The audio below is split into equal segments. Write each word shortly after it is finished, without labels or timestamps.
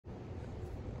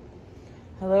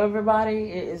Hello everybody,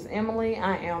 it is Emily.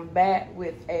 I am back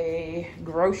with a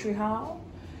grocery haul.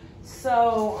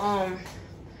 So,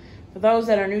 for those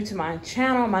that are new to my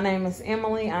channel, my name is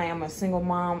Emily. I am a single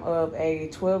mom of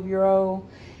a 12-year-old.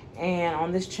 And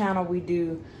on this channel, we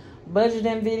do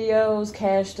budgeting videos,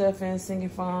 cash stuffings, sinking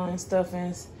funds,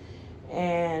 stuffings,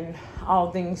 and all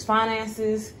things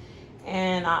finances.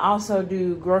 And I also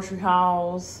do grocery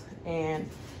hauls, and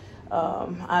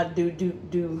I do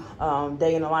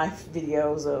day in the life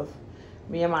videos of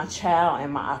me and my child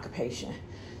and my occupation.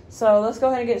 So let's go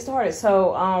ahead and get started.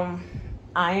 So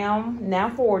I am now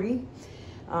 40.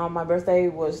 My birthday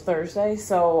was Thursday,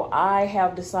 so I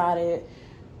have decided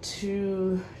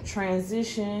to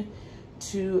transition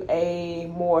to a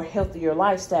more healthier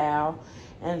lifestyle.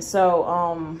 And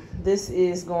so this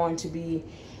is going to be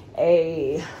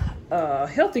a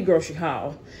healthy grocery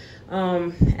haul.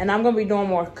 And I'm going to be doing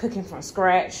more cooking from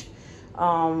scratch,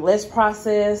 less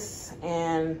processed.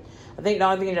 And I think the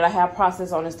only thing that I have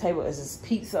processed on this table is this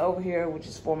pizza over here, which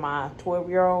is for my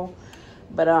 12-year-old.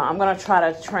 But I'm going to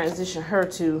try to transition her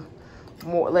to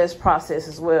less processed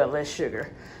as well, less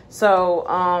sugar. So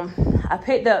I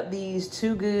picked up these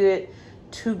Too Good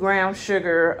 2-gram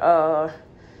sugar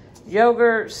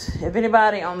yogurts. If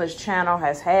anybody on this channel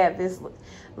has had this,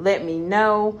 let me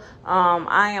know.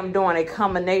 I am doing a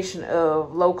combination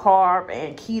of low carb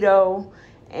and keto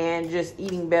and just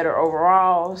eating better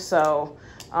overall. So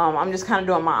I'm just kind of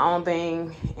doing my own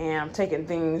thing, and I'm taking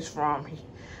things from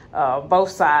both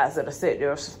sides that are set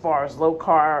there as far as low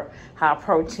carb, high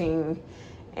protein,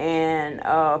 and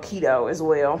keto as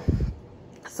well.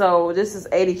 So this is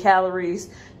 80 calories,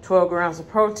 12 grams of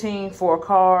protein, 4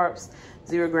 carbs,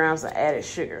 0 grams of added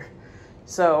sugar.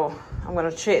 So I'm going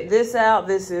to check this out.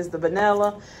 This is the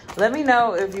vanilla. Let me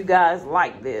know if you guys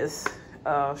like this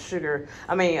sugar.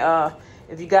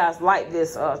 If you guys like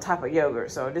this type of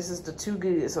yogurt. So this is the Too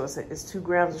Good. So it's 2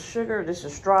 grams of sugar. This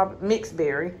is strawberry mixed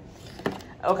berry.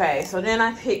 Okay, so then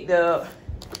I picked up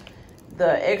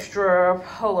the extra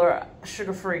polar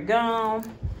sugar-free gum.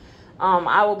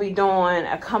 I will be doing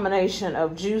a combination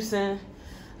of juicing.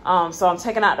 So I'm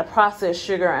taking out the processed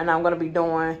sugar, and I'm going to be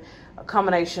doing a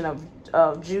combination of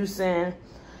juicing,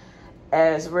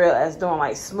 as well as doing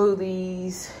like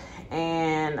smoothies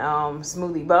and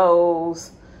smoothie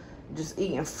bowls, just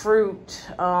eating fruit.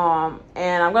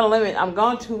 And I'm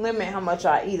going to limit how much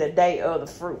I eat a day of the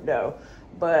fruit though,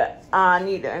 but I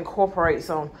need to incorporate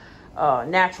some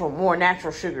more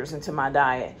natural sugars into my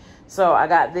diet. So I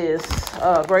got this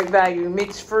Great Value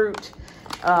mixed fruit.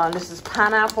 This is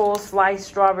pineapple, sliced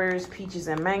strawberries, peaches,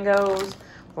 and mangoes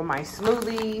for my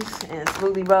smoothies and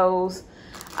smoothie bowls.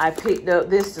 I picked up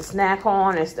this to snack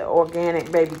on. It's the organic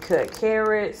baby cut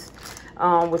carrots,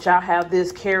 which I'll have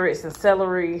this carrots and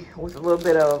celery with a little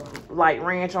bit of light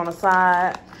ranch on the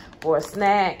side for a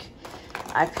snack.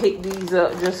 I picked these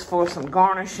up just for some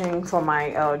garnishing for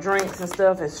my drinks and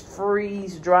stuff. It's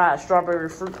freeze-dried strawberry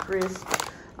fruit crisp,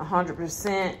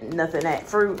 100%, nothing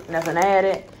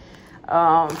added.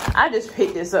 I just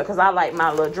picked this up because I like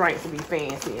my little drinks to be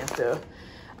fancy and stuff.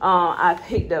 I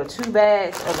picked up 2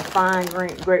 bags of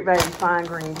the Great Value fine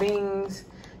green beans.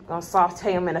 Gonna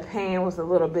saute them in a pan with a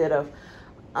little bit of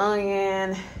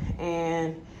onion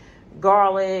and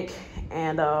garlic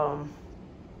and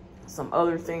some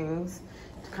other things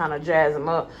to kind of jazz them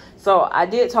up. So I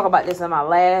did talk about this in my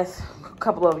last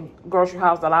couple of grocery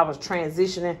hauls that I was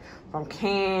transitioning from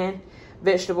canned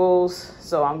vegetables.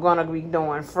 So I'm gonna be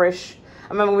doing fresh.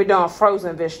 I remember we're doing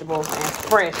frozen vegetables and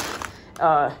fresh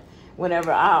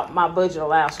whenever my budget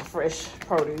allows for fresh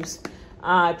produce.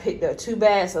 I picked up 2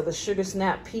 bags of the Sugar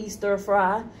Snap Pea Stir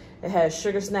Fry. It has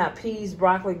sugar snap peas,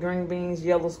 broccoli, green beans,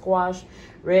 yellow squash,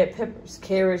 red peppers,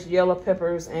 carrots, yellow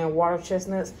peppers, and water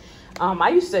chestnuts. I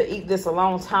used to eat this a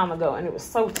long time ago, and it was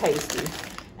so tasty.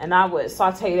 And I would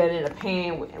saute that in a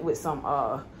pan with some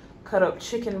cut up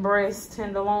chicken breast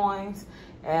tenderloins,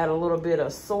 add a little bit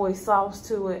of soy sauce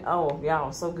to it. Oh,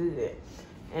 y'all, so good.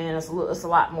 And it's a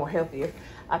lot more healthier.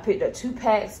 I picked up 2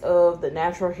 packs of the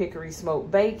Natural Hickory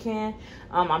Smoked Bacon.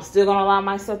 I'm still gonna allow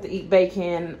myself to eat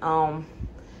bacon. I'm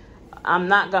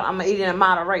gonna eat it in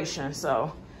moderation.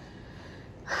 So,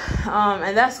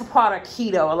 and that's a part of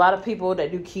keto. A lot of people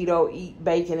that do keto eat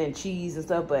bacon and cheese and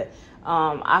stuff, but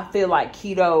I feel like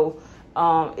keto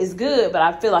is good, but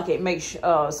I feel like it makes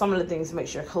some of the things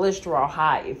makes your cholesterol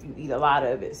high if you eat a lot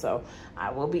of it. So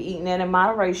I will be eating that in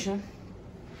moderation.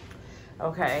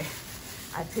 Okay,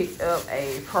 I picked up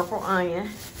a purple onion.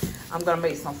 I'm gonna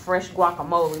make some fresh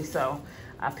guacamole, so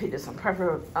I picked up some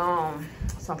purple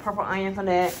onion for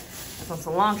that, some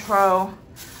cilantro.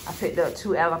 I picked up 2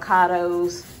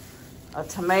 avocados, a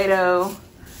tomato,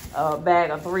 a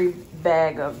bag of 3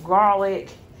 bags of garlic.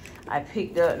 I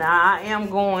picked up, now I am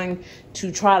going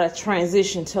to try to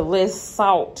transition to less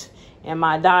salt in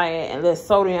my diet and less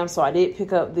sodium. So I did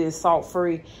pick up this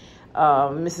salt-free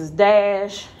Mrs.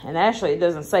 Dash. And actually it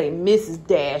doesn't say Mrs.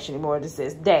 Dash anymore, it just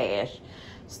says Dash.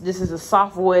 So this is a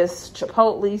Southwest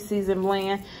Chipotle seasoned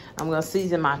blend. I'm gonna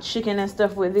season my chicken and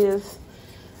stuff with this.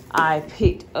 I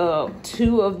picked up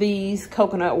 2 of these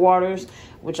coconut waters,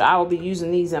 which I will be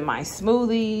using these in my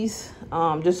smoothies.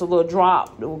 Just a little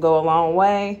drop that will go a long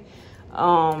way.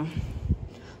 So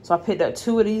I picked up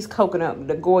 2 of these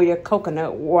the Goya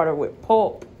coconut water with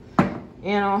pulp.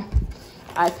 You know,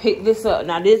 I picked this up.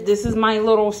 Now this is my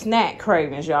little snack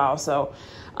cravings, y'all. So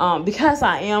because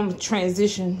I am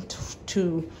transitioned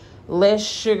to less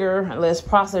sugar, less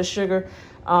processed sugar,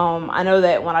 I know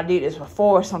that when I did this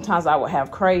before, sometimes I would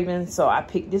have cravings. So I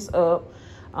picked this up.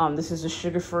 This is a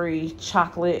sugar-free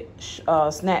chocolate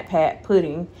Snap Pack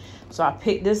pudding. So I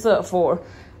picked this up for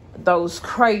those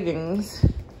cravings.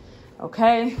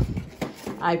 Okay,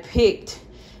 I picked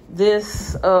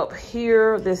this up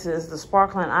here. This is the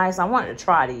sparkling ice. I wanted to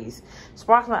try these.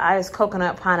 Sparkling ice,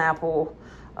 coconut, pineapple,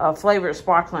 flavored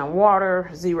sparkling water,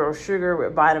 0 sugar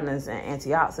with vitamins and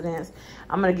antioxidants.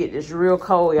 I'm gonna get this real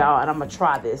cold, y'all, and I'm gonna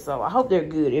try this. So I hope they're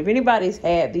good. If anybody's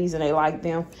had these and they like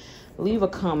them, leave a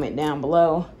comment down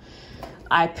below.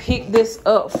 I picked this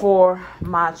up for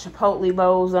my Chipotle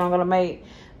bowls that I'm gonna make.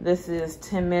 This is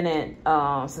 10-minute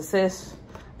success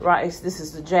rice. This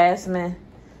is the jasmine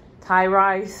Thai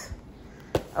rice.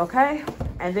 Okay,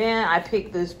 and then I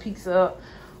picked this pizza up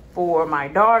for my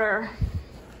daughter.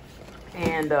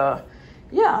 And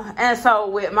yeah, and so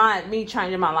with me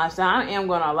changing my lifestyle, I am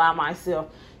going to allow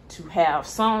myself to have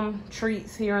some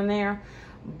treats here and there,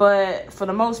 but for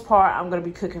the most part I'm going to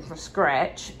be cooking from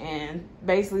scratch. And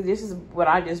basically this is what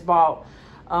I just bought.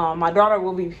 My daughter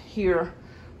will be here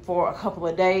for a couple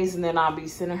of days, and then I'll be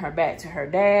sending her back to her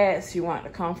dad's. She wanted to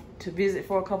come to visit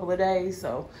for a couple of days,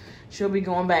 so she'll be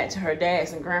going back to her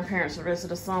dad's and grandparents the rest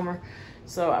of the summer.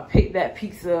 So I picked that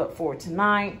pizza up for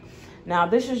tonight. Now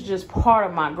this is just part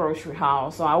of my grocery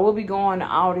haul, so I will be going to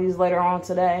Aldi's later on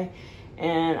today,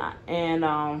 and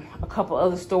a couple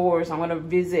other stores. I'm going to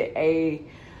visit a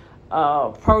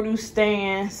produce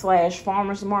stand /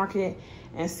 farmers market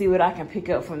and see what I can pick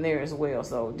up from there as well.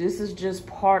 So this is just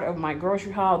part of my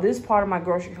grocery haul. This part of my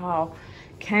grocery haul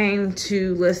came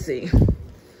to, let's see,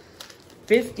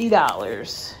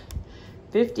 $50.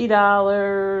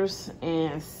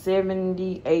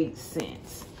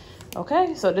 $50.78.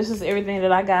 Okay, so this is everything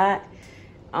that I got.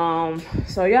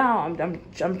 So y'all,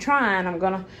 I'm trying. I'm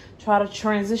gonna try to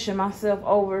transition myself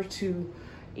over to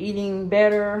eating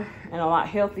better and a lot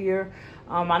healthier.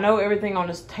 I know everything on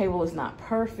this table is not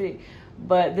perfect,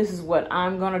 but this is what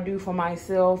I'm gonna do for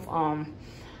myself.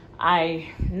 I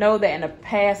know that in the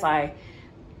past,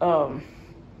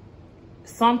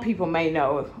 some people may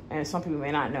know and some people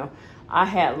may not know, I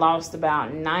had lost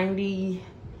about 90,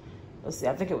 let's see,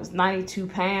 I think it was 92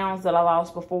 pounds that I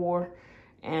lost before.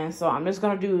 And so I'm just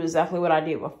gonna do exactly what I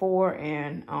did before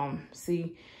and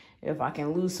see if I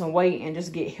can lose some weight and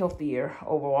just get healthier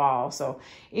overall. So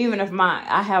even if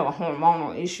I have a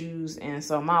hormonal issues, and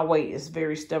so my weight is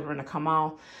very stubborn to come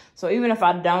off. So even if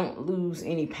I don't lose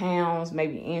any pounds,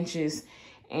 maybe inches,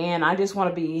 and I just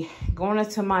want to be going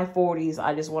into my 40s,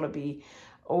 I just want to be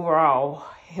overall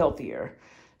healthier.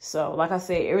 So like I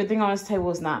said, everything on this table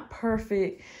is not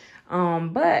perfect,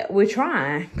 but we're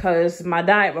trying, because my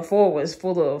diet before was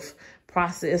full of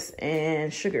processed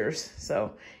and sugars.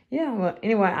 So yeah, well,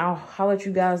 anyway, I'll holler at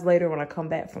you guys later when I come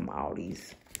back from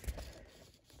Aldi's.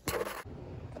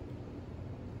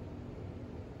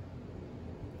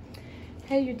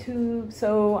 Hey YouTube,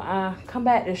 so I come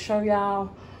back to show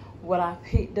y'all what I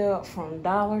picked up from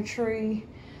Dollar Tree.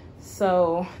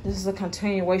 So this is a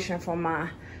continuation from my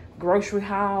grocery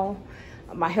haul,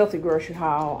 my healthy grocery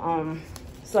haul.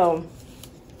 So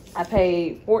I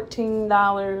paid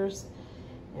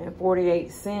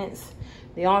 $14.48.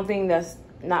 The only thing that's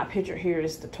not pictured here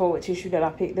is the toilet tissue that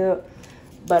I picked up.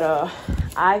 But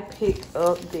I picked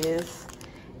up this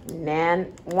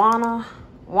Wana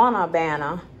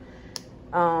Bana.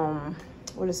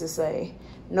 What does it say?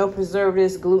 No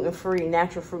preservatives, gluten-free,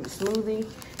 natural fruit smoothie.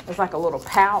 It's like a little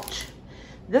pouch.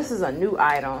 This is a new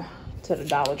item to the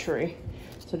Dollar Tree.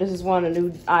 So this is one of the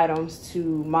new items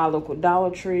to my local Dollar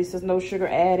Tree. It says no sugar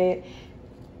added,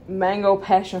 mango,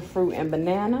 passion fruit, and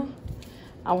banana.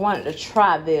 I wanted to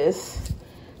try this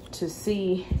to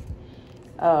see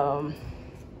how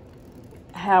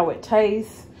it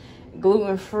tastes.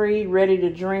 Gluten-free, ready to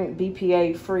drink,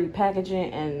 BPA-free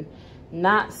packaging, and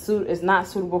it's not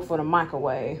suitable for the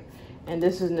microwave. And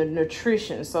this is the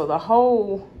nutrition. So the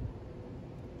whole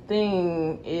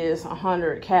thing is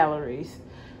 100 calories.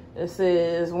 It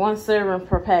says 1 serving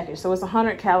per package. So it's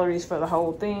 100 calories for the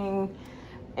whole thing.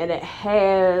 And it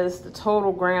has the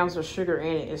total grams of sugar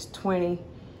in it is 20.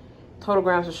 Total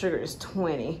grams of sugar is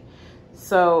 20.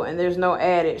 So, and there's no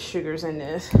added sugars in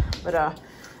this. But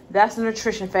that's the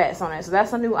nutrition facts on it. So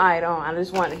that's a new item. I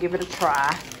just wanted to give it a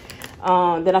try.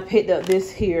 Then I picked up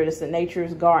this here. This is the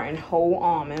Nature's Garden whole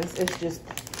almonds. It's just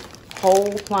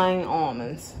whole plain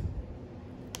almonds.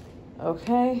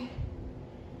 Okay.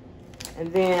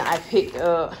 And then I picked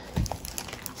up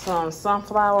some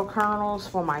sunflower kernels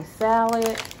for my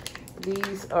salad.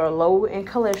 These are low in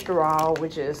cholesterol,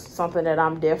 which is something that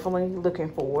I'm definitely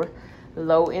looking for.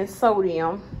 Low in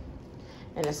sodium,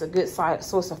 and it's a good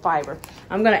source of fiber.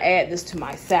 I'm gonna add this to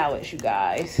my salads, you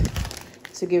guys,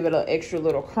 to give it an extra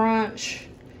little crunch.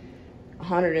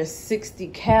 160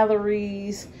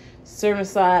 calories. Serving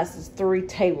size is 3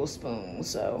 tablespoons.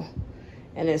 So,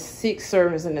 and there's 6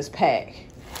 servings in this pack.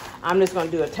 I'm just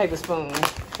gonna do a tablespoon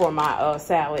for my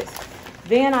salads.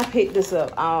 Then I picked this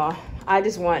up. I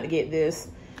just wanted to get this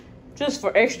just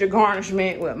for extra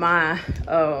garnishment with my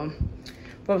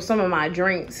from some of my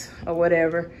drinks or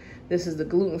whatever. This is the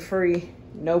gluten-free,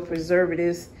 no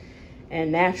preservatives,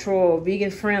 and natural,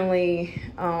 vegan-friendly,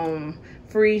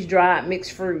 freeze-dried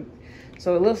mixed fruit.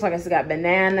 So it looks like it's got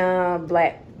banana,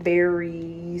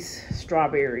 blackberries,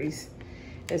 strawberries.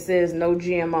 It says no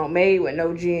GMO, made with no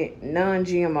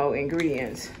non-GMO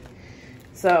ingredients.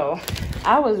 So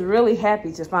I was really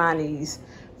happy to find these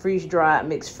freeze-dried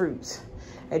mixed fruits.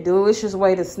 A delicious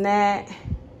way to snack.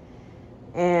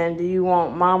 And do you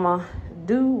want mama?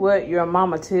 Do what your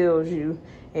mama tells you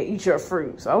and eat your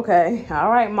fruits. Okay,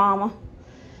 all right, mama.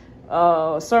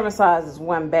 Serving size is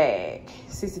 1 bag.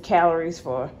 60 calories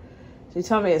for, she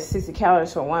told me it's 60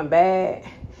 calories for 1 bag.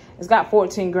 It's got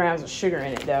 14 grams of sugar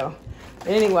in it though. But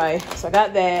anyway, so I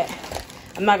got that.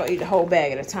 I'm not gonna eat the whole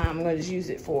bag at a time. I'm gonna just use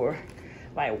it for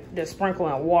like just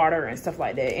sprinkling water and stuff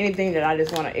like that. Anything that I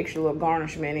just want an extra little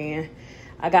garnishment in.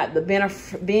 I got the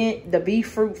Be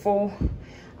Fruitful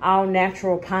all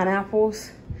natural pineapples.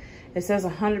 It says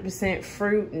 100%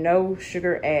 fruit, no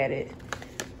sugar added.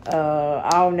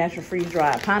 All natural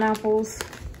freeze-dried pineapples.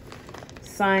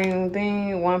 Same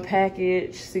thing, 1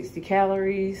 package, 60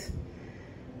 calories.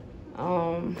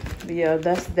 Yeah,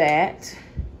 that's that.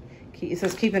 It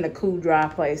says keep in a cool, dry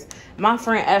place. My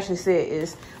friend actually said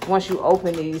is once you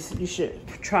open these, you should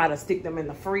try to stick them in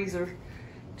the freezer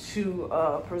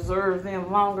to preserve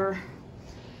them longer.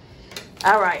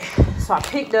 All right, so I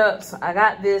picked up, so I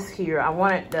got this here. I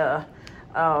wanted to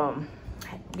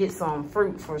get some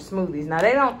fruit for smoothies. Now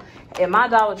they don't, in my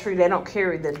Dollar Tree, they don't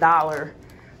carry the dollar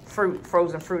fruit,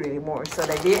 frozen fruit anymore. So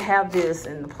they did have this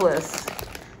in the plus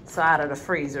side of the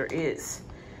freezer. It's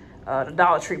the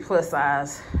Dollar Tree plus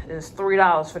size. It's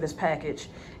 $3 for this package.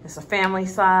 It's a family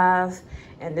size,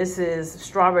 and this is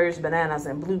strawberries, bananas,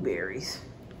 and blueberries.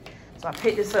 So I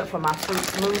picked this up for my fruit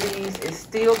smoothies. It's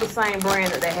still the same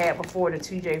brand that they had before, the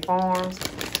TJ Farms.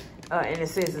 And it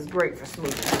says it's great for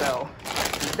smoothies. So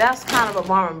that's kind of a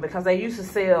bummer because they used to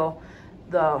sell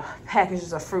the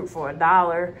packages of fruit for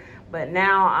 $1. But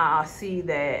now I see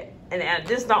that, and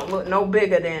this don't look no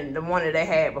bigger than the one that they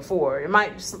had before. It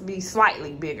might be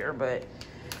slightly bigger, but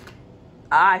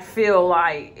I feel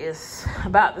like it's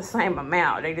about the same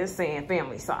amount. They just saying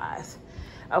family size.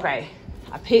 Okay,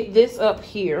 I picked this up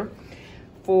here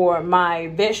for my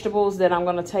vegetables that I'm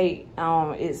gonna take.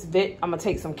 I'm gonna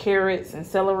take some carrots and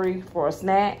celery for a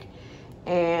snack.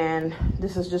 And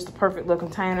this is just a perfect little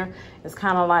container. It's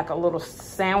kind of like a little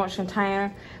sandwich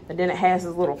container, but then it has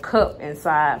this little cup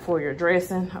inside for your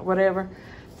dressing or whatever.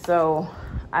 So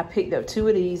I picked up 2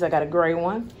 of these. I got a gray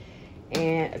one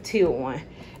and a teal one.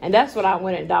 And that's what I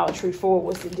went at Dollar Tree for,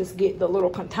 was to just get the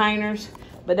little containers.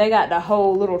 But they got the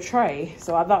whole little tray.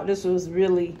 So I thought this was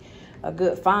really a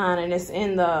good find, and it's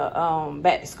in the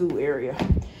back to school area.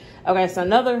 Okay, so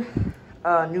another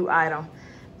new item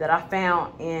that I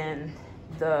found in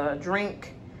the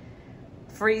drink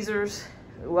freezers,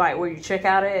 like where you check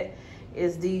out at,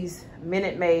 is these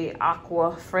Minute Maid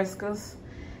Aqua Frescas.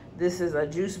 This is a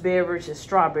juice beverage, it's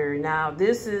strawberry. Now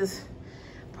this is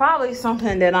probably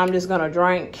something that I'm just gonna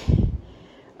drink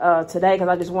today because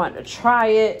I just wanted to try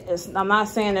it. I'm not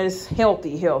saying that it's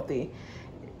healthy,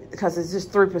 because it's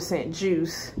just 3%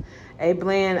 juice, a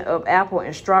blend of apple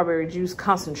and strawberry juice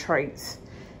concentrates.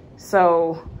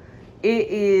 So it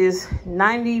is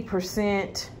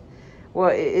 90%, well,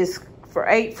 it is for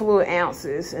 8 fluid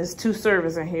ounces. There's 2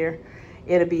 servings in here.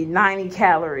 It'll be 90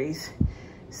 calories.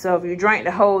 So if you drink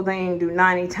the whole thing, do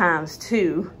 90 times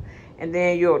 2, and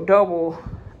then you'll double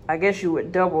I guess you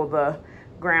would double the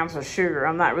grams of sugar.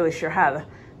 I'm not really sure how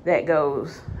that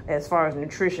goes as far as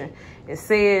nutrition. It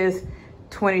says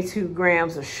 22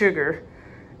 grams of sugar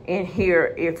in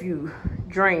here if you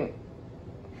drink.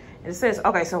 It says,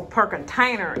 okay, so per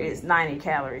container is 90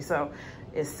 calories. So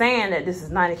it's saying that this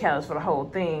is 90 calories for the whole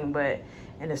thing,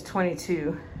 and it's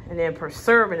 22. And then per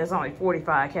serving is only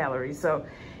 45 calories. So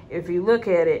if you look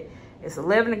at it, it's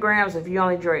 11 grams if you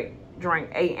only drink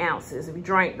 8 ounces. If you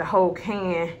drank the whole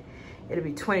can, it'll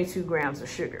be 22 grams of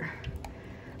sugar.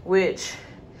 Which,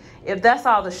 if that's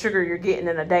all the sugar you're getting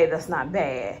in a day, that's not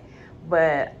bad.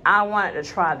 But I wanted to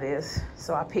try this,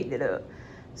 so I picked it up.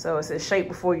 So it says shake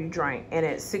before you drink, and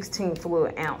it's 16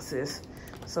 fluid ounces.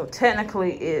 So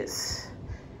technically it's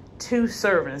 2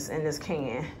 servings in this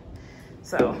can.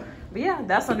 So, but yeah,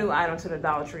 that's a new item to the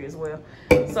Dollar Tree as well.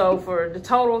 So for the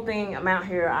total thing amount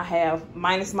here, I have,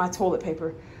 minus my toilet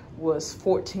paper, was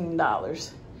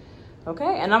 $14.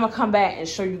 Okay, and I'm gonna come back and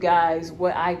show you guys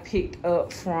what I picked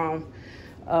up from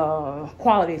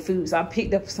Quality Foods. I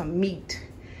picked up some meat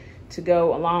to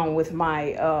go along with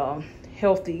my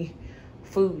healthy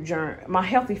food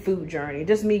journey,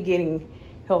 just me getting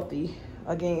healthy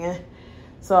again.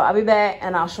 So I'll be back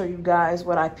and I'll show you guys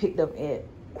what I picked up at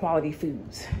Quality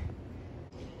Foods.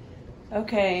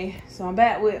 Okay, so I'm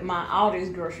back with my Aldi's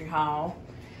grocery haul,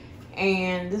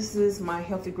 and this is my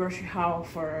healthy grocery haul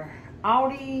for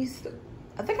Aldi's.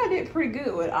 I think I did pretty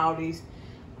good with Aldi's.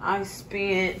 I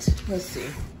spent, let's see,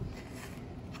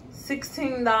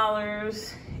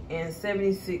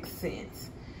 $16.76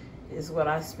 is what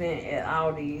I spent at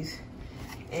Aldi's,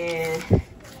 and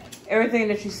everything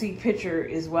that you see picture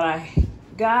is what I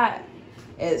got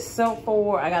at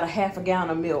Self4. I got a half a gallon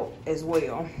of milk as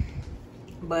well,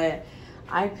 but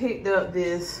I picked up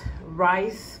this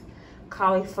rice,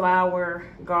 cauliflower,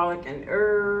 garlic, and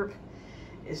herb.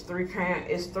 It's 3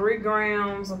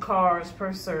 grams of carbs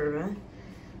per serving.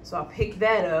 So I picked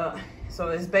that up. So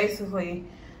it's basically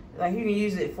like you can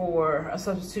use it for a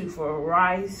substitute for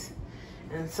rice.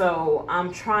 And so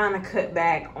I'm trying to cut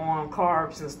back on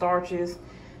carbs and starches.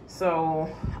 So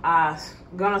I'm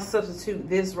gonna substitute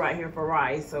this right here for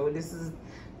rice. So this is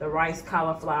the rice,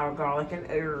 cauliflower, garlic, and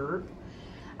herb.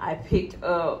 I picked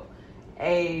up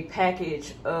a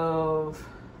package of,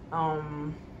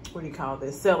 what do you call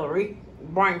this? Celery.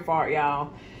 Brain fart,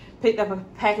 y'all. Picked up a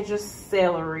package of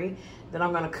celery that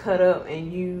I'm gonna cut up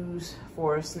and use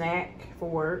for a snack for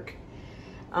work.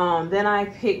 Then I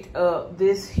picked up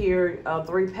this here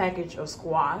 3 package of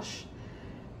squash.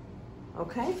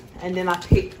 Okay, and then I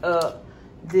picked up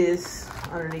this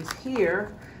underneath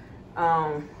here,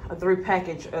 a 3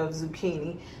 package of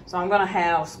zucchini. So I'm gonna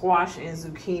have squash and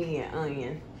zucchini and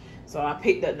onion. So I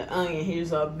picked up the onion.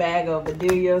 Here's a bag of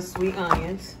Vidalia sweet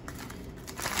onions.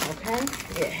 Okay,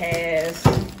 it has,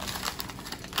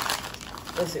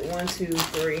 let's see, 1, 2,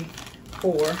 3,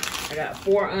 4. I got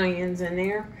 4 onions in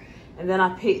there. And then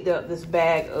I picked up this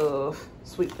bag of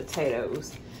sweet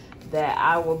potatoes that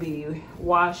I will be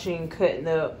washing, cutting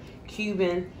up,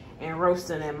 cubing, and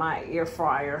roasting in my air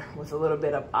fryer with a little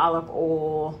bit of olive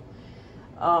oil,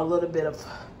 a little bit of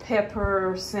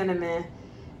pepper, cinnamon,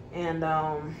 and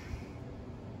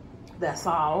that's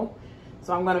all.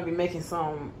 So I'm gonna be making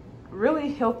some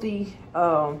really healthy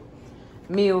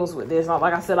meals with this.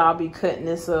 Like I said, I'll be cutting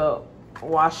this up,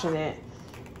 washing it,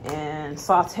 and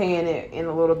sauteing it in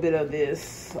a little bit of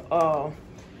this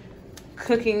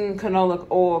cooking canola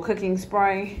oil cooking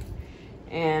spray,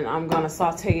 and I'm gonna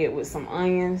saute it with some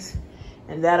onions,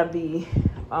 and that'll be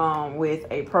with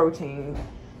a protein.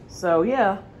 So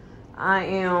yeah, I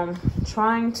am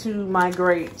trying to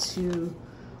migrate to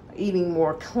eating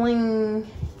more clean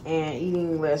and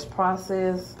eating less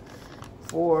processed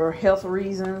for health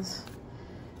reasons.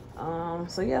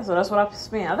 So yeah, so that's what I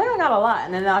spent. I think I got a lot.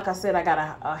 And then like I said, I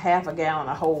got a half a gallon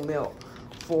of whole milk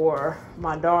for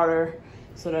my daughter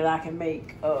so that I can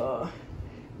make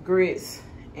grits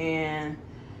and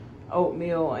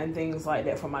oatmeal and things like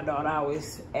that for my daughter. I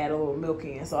always add a little milk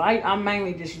in. So I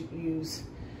mainly just use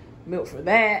milk for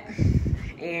that.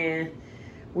 And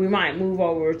we might move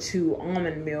over to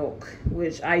almond milk,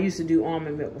 which I used to do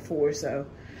almond milk before. So,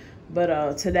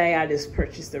 but today I just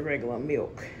purchased the regular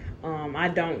milk. I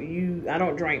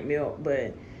don't drink milk,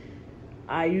 but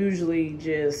I usually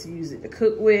just use it to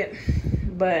cook with.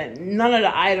 But none of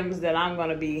the items that I'm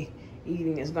gonna be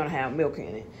eating is gonna have milk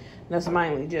in it. That's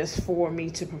mainly just for me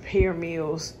to prepare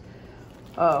meals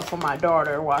for my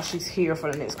daughter while she's here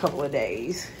for the next couple of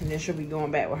days, and then she'll be going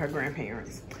back with her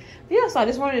grandparents. But yeah, so I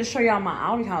just wanted to show y'all my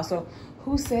Aldi haul. So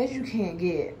who says you can't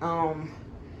get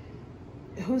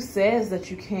who says that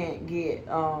you can't get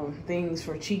things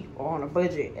for cheap or on a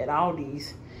budget at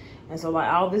Aldi's? And so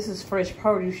like all this is fresh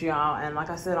produce, y'all. And like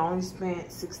I said, I only spent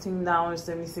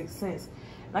 $16.76. And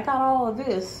I got all of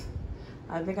this.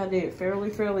 I think I did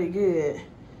fairly good.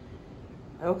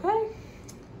 Okay,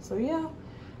 so yeah,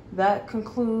 that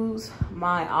concludes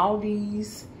my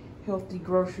Aldi's healthy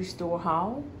grocery store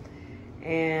haul.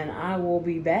 And I will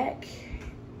be back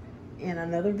in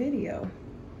another video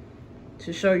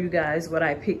to show you guys what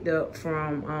I picked up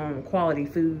from Quality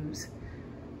Foods.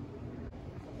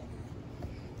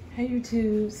 Hey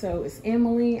YouTube, so it's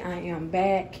Emily. I am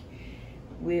back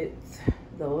with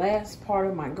the last part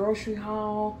of my grocery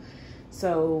haul.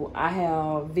 So I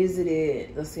have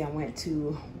visited, let's see, I went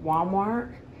to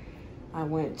Walmart, I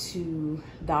went to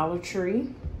Dollar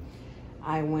Tree,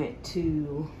 I went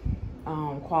to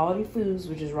Quality Foods,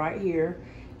 which is right here,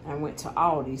 and I went to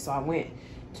Aldi. So I went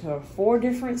to 4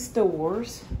 different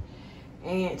stores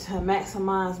and to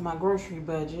maximize my grocery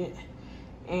budget.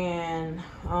 And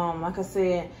like I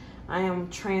said, I am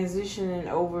transitioning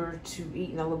over to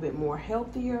eating a little bit more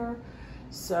healthier.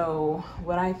 So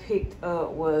what I picked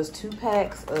up was 2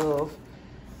 packs of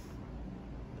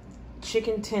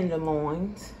chicken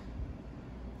tenderloins.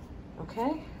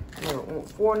 Okay, they were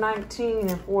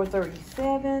 $4.19 and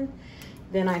 $4.37.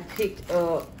 Then I picked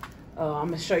up, I'm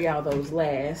gonna show y'all those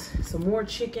last. Some more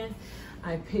chicken.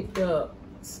 I picked up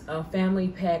a family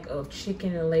pack of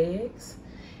chicken legs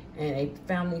and a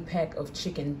family pack of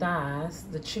chicken thighs.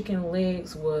 The chicken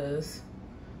legs was,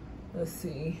 let's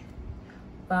see,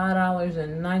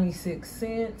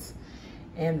 $5.96.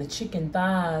 And the chicken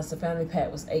thighs, the family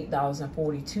pack, was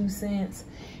 $8.42.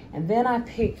 And then I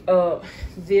picked up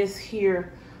this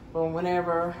here for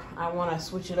whenever I want to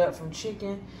switch it up from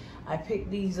chicken. I picked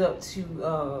these up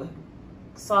to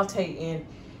saute and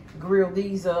grill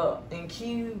these up in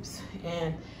cubes.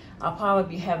 And I'll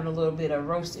probably be having a little bit of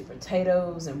roasted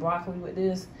potatoes and broccoli with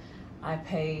this. I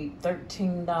paid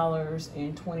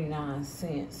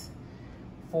 $13.29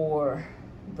 for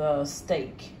the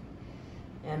steak.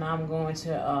 And I'm going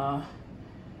to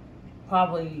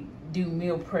probably do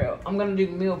meal prep. I'm going to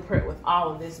do meal prep with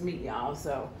all of this meat, y'all.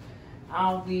 So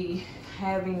I'll be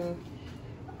having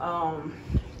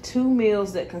 2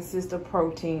 meals that consist of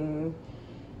protein.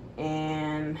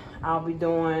 And I'll be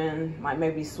doing like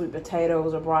maybe sweet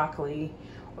potatoes or broccoli,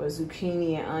 or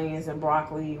zucchini and onions and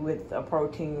broccoli with a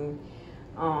protein.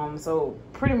 So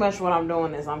pretty much what I'm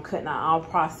doing is I'm cutting out all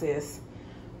processed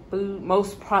food,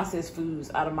 most processed foods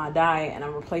out of my diet, and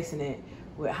I'm replacing it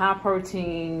with high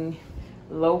protein,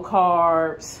 lower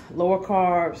carbs,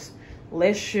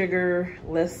 less sugar,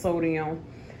 less sodium.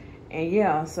 And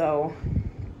yeah, so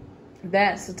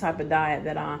that's the type of diet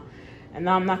that and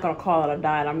I'm not gonna call it a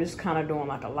diet, I'm just kind of doing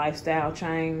like a lifestyle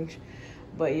change.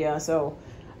 But yeah, so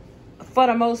for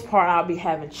the most part, I'll be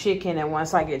having chicken, and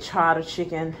once I get tired of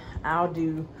chicken, I'll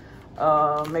do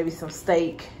maybe some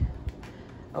steak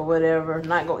or whatever.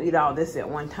 Not gonna eat all this at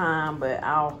one time, but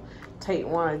I'll take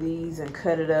one of these and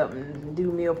cut it up and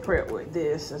do meal prep with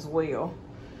this as well.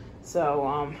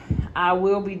 So I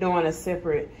will be doing a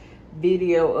separate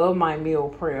video of my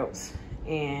meal preps,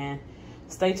 and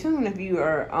stay tuned if you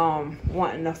are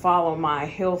wanting to follow my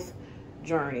health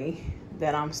journey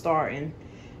that I'm starting.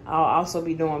 I'll also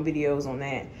be doing videos on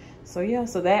that. So yeah,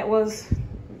 so that was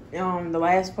the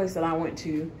last place that I went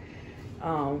to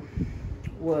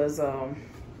was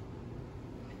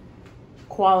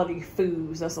Quality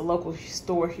Foods. That's a local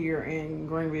store here in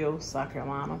Greenville, South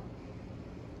Carolina.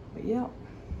 But yeah.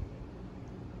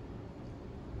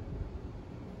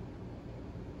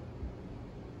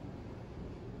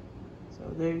 So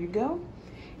there you go.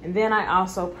 And then I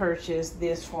also purchased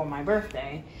this for my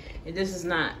birthday. And this is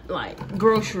not like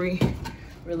grocery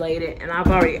related, and I've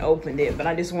already opened it, but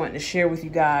I just wanted to share with you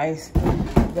guys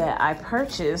that I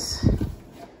purchased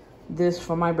this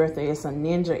for my birthday. It's a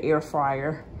Ninja air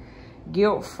fryer,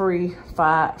 guilt-free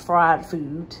fried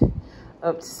food,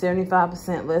 up to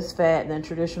 75% less fat than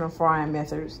traditional frying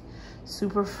methods,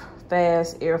 super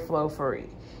fast airflow for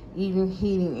even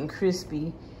heating and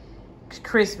crisping,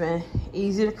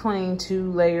 easy to clean,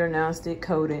 2-layer non-stick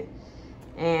coated,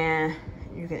 and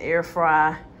you can air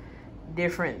fry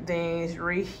different things,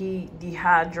 reheat,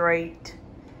 dehydrate,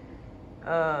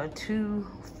 2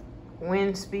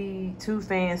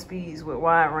 fan speeds with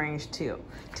wide range temp.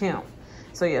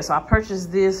 So yeah, so I purchased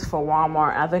this for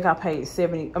Walmart. I think I paid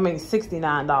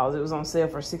 $69. It was on sale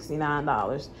for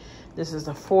 $69. This is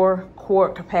the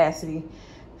 4-quart capacity,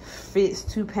 fits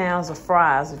 2 pounds of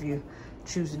fries if you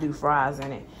choose to do fries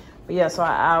in it. But yeah, so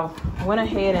I went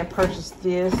ahead and purchased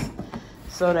this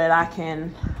so that I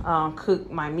can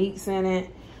cook my meats in it,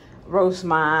 roast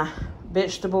my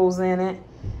vegetables in it.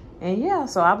 And yeah,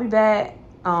 so I'll be back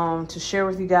to share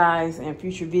with you guys in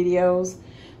future videos.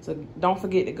 So don't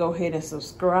forget to go ahead and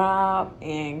subscribe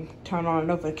and turn on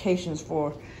the notifications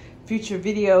for future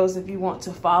videos if you want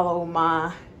to follow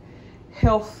my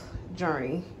health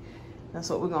journey. That's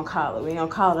what we're gonna call it. We're gonna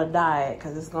call it a diet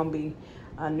because it's gonna be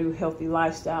a new healthy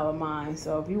lifestyle of mine.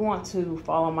 So if you want to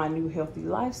follow my new healthy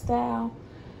lifestyle,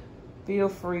 feel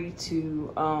free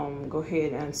to go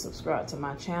ahead and subscribe to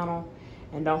my channel.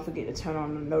 And don't forget to turn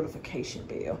on the notification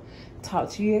bell. Talk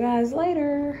to you guys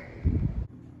later.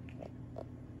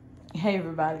 Hey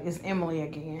everybody, it's Emily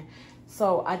again.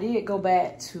 So I did go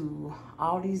back to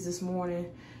Aldi's this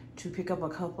morning to pick up a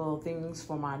couple of things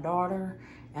for my daughter,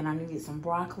 and I needed some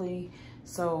broccoli.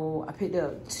 So I picked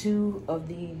up 2 of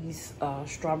these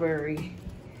strawberry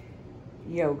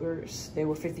yogurts. They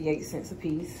were 58 cents a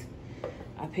piece.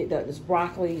 I picked up this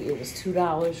broccoli. It was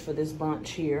 $2 for this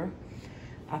bunch here.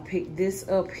 I picked this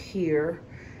up here.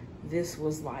 This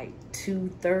was like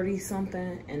 $2.30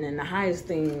 something, and then the highest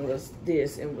thing was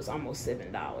this. It was almost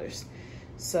 $7.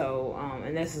 So,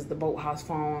 and this is the Boathouse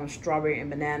Farm strawberry and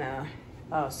banana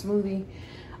smoothie.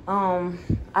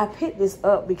 I picked this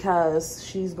up because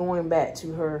she's going back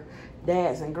to her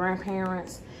dad's and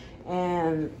grandparents,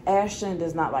 and Ashton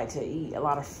does not like to eat a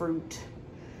lot of fruit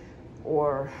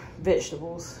or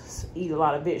vegetables,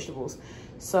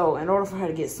 So in order for her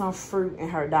to get some fruit in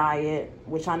her diet,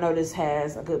 which I know this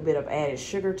has a good bit of added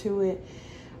sugar to it,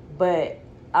 but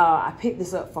I picked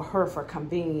this up for her for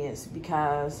convenience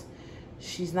because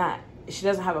she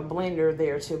doesn't have a blender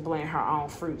there to blend her own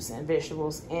fruits and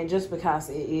vegetables. And just because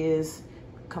it is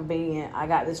convenient, I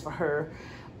got this for her.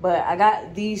 But I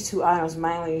got these 2 items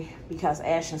mainly because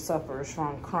Ashton suffers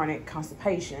from chronic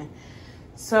constipation.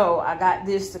 So I got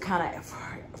this to kind of,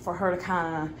 for her to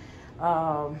kind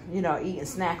of, you know, eat and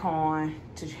snack on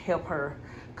to help her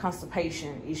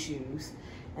constipation issues.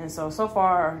 And so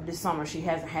far this summer, she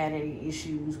hasn't had any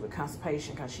issues with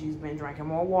constipation because she's been drinking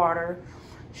more water.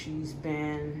 She's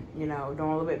been, you know, doing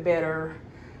a little bit better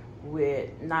with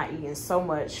not eating so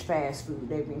much fast food.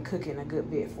 They've been cooking a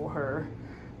good bit for her.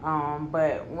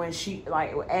 But when she,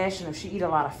 like with Ashton, if she eat a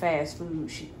lot of fast food,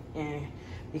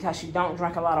 because she don't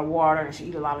drink a lot of water and she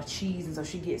eat a lot of cheese, and so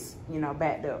she gets, you know,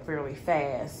 backed up fairly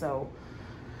fast. So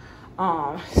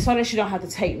so that she don't have to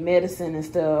take medicine and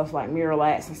stuff like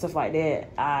Miralax and stuff like that,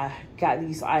 I got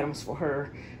these items for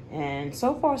her. And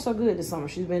so far so good this summer.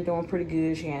 She's been doing pretty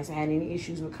good. She hasn't had any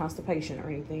issues with constipation or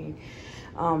anything.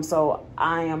 So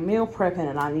I am meal prepping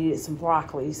and I needed some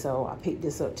broccoli, so I picked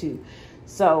this up too.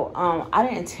 So I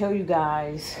didn't tell you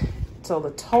guys, so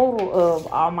the total of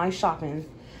all my shopping,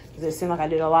 because it seemed like I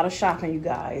did a lot of shopping, you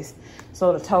guys.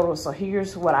 So the total, so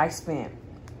here's what I spent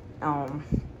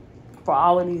for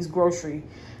all of these grocery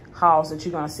hauls that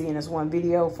you're gonna see in this one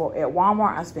video. At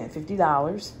Walmart, I spent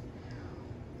 $50.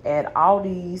 At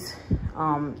Aldi's,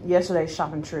 yesterday's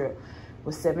shopping trip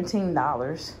was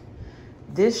 $17.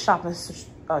 This shopping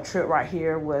trip right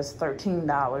here was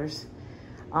 $13.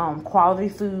 Quality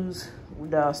Foods,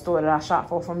 the store that I shop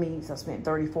for meats, I spent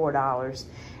 $34.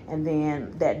 And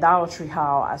then that Dollar Tree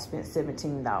haul, I spent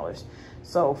 $17.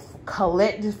 So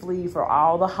collectively, for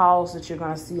all the hauls that you're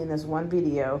gonna see in this one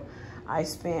video, I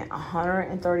spent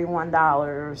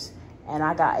 $131, and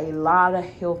I got a lot of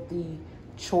healthy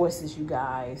choices, you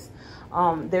guys.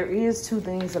 There is 2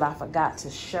 things that I forgot to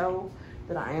show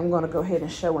that I am going to go ahead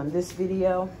and show in this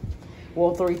video.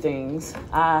 Well, 3 things.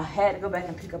 I had to go back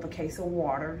and pick up a case of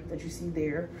water that you see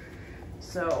there.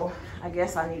 So I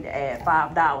guess I need to add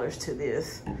 $5 to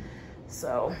this.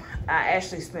 So I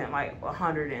actually spent like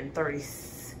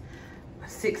 $136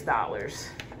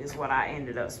 is what I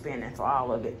ended up spending for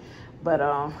all of it. But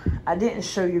I didn't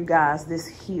show you guys this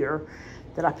here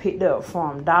that I picked up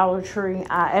from Dollar Tree.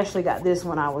 I actually got this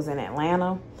when I was in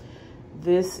Atlanta.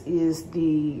 This is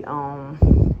the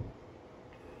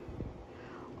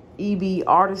EB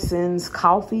Artisans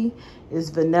coffee. It's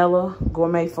vanilla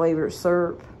gourmet flavored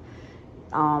syrup.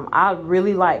 I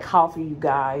really like coffee, you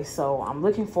guys, so I'm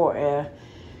looking for a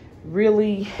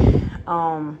really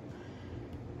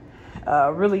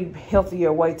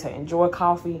healthier way to enjoy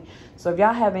coffee. So if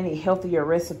y'all have any healthier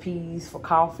recipes for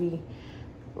coffee,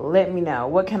 let me know.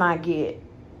 What can I get?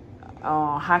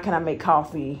 How can I make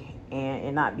coffee and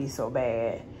it not be so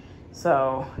bad?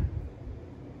 So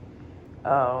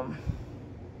I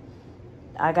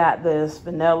got this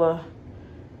vanilla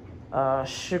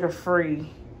sugar-free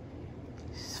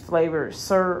flavored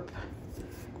syrup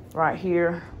right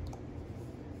here.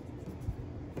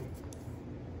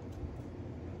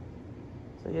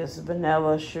 So this is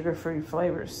vanilla sugar-free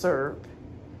flavored syrup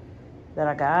that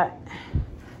I got.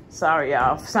 Sorry,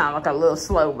 y'all, sound like a little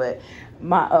slow, but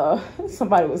my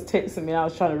somebody was texting me and I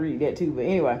was trying to read that too. But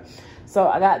anyway, so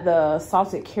I got the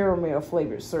salted caramel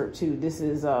flavored syrup too. This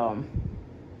is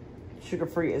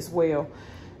sugar-free as well.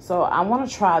 So I want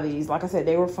to try these. Like I said,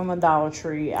 they were from the Dollar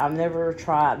Tree. I've never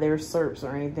tried their syrups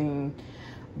or anything.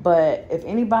 But if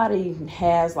anybody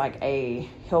has like a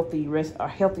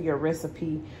healthier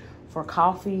recipe for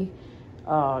coffee,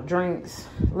 drinks,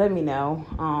 let me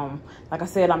know. Like I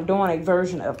said, I'm doing a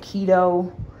version of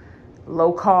keto,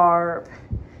 low carb,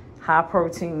 high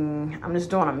protein. I'm just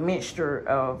doing a mixture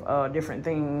of different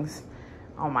things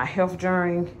on my health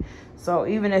journey. So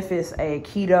even if it's a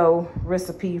keto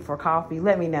recipe for coffee,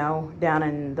 let me know down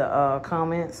in the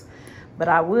comments. But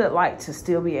I would like to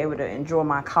still be able to enjoy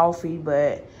my coffee,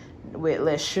 but with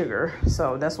less sugar.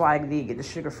 So that's why I did get the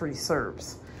sugar-free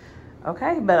syrups.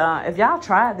 Okay, but if y'all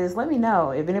tried this, let me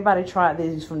know. If anybody tried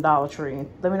these from Dollar Tree,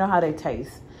 let me know how they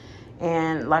taste.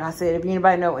 And like I said, if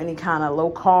anybody know any kind of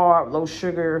low carb, low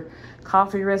sugar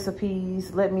coffee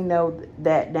recipes, let me know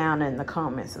that down in the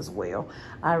comments as well.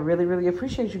 I really, really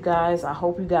appreciate you guys. I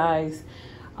hope you guys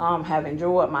have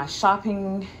enjoyed my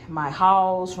shopping, my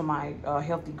hauls from my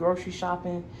healthy grocery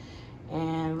shopping.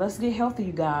 And let's get healthy,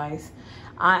 you guys.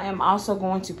 I am also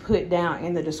going to put down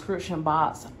in the description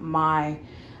box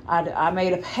I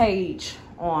made a page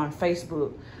on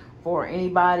Facebook for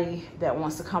anybody that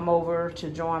wants to come over to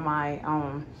join my,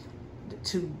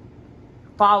 to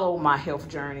follow my health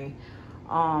journey.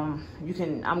 I'm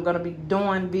going to be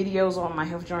doing videos on my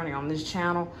health journey on this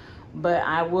channel, but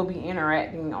I will be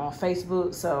interacting on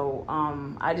Facebook. So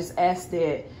I just asked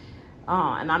that,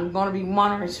 and I'm going to be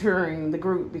monitoring the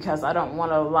group because I don't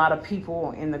want a lot of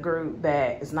people in the group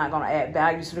that is not going to add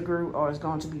value to the group or is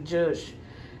going to be judgmental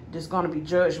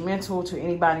to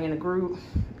anybody in the group.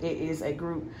 It is a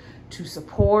group to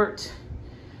support.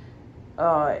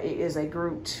 It is a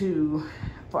group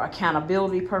for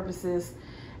accountability purposes.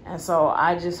 And so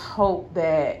I just hope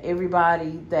that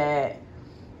everybody that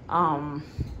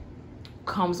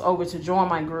comes over to join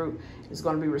my group is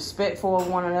going to be respectful of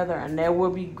one another, and there will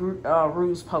be group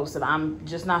rules posted. I'm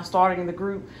just not starting the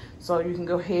group, so you can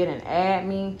go ahead and add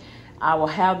me. I will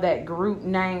have that group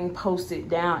name posted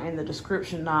down in the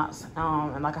description box.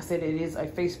 And like I said, it is a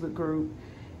Facebook group,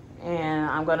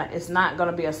 and it's not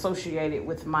gonna be associated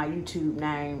with my YouTube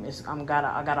name.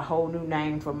 I got a whole new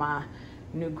name for my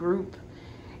new group.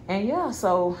 And yeah,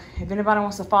 so if anybody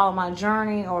wants to follow my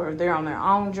journey, or if they're on their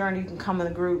own journey, you can come in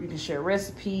the group. You can share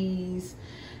recipes,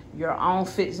 your own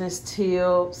fitness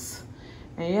tips.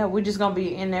 And yeah, we're just gonna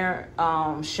be in there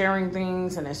sharing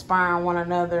things and inspiring one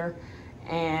another.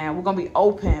 And we're gonna be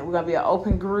open. We're gonna be an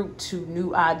open group to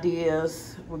new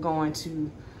ideas. We're going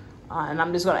to, and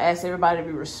I'm just gonna ask everybody to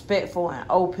be respectful and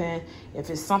open. If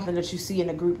it's something that you see in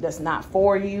the group that's not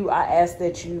for you, I ask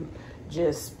that you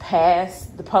just pass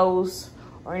the post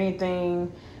or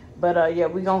anything. But yeah,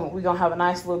 we're gonna have a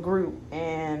nice little group,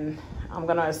 and I'm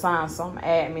gonna assign some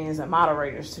admins and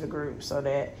moderators to the group so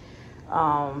that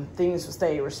things will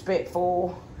stay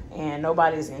respectful and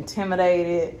nobody's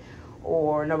intimidated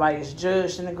or nobody's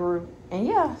judged in the group. And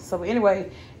yeah, so anyway,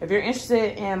 if you're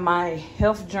interested in my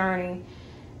health journey,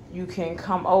 you can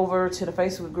come over to the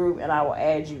Facebook group and I will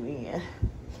add you in.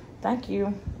 Thank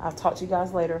you. I'll talk to you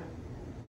guys later.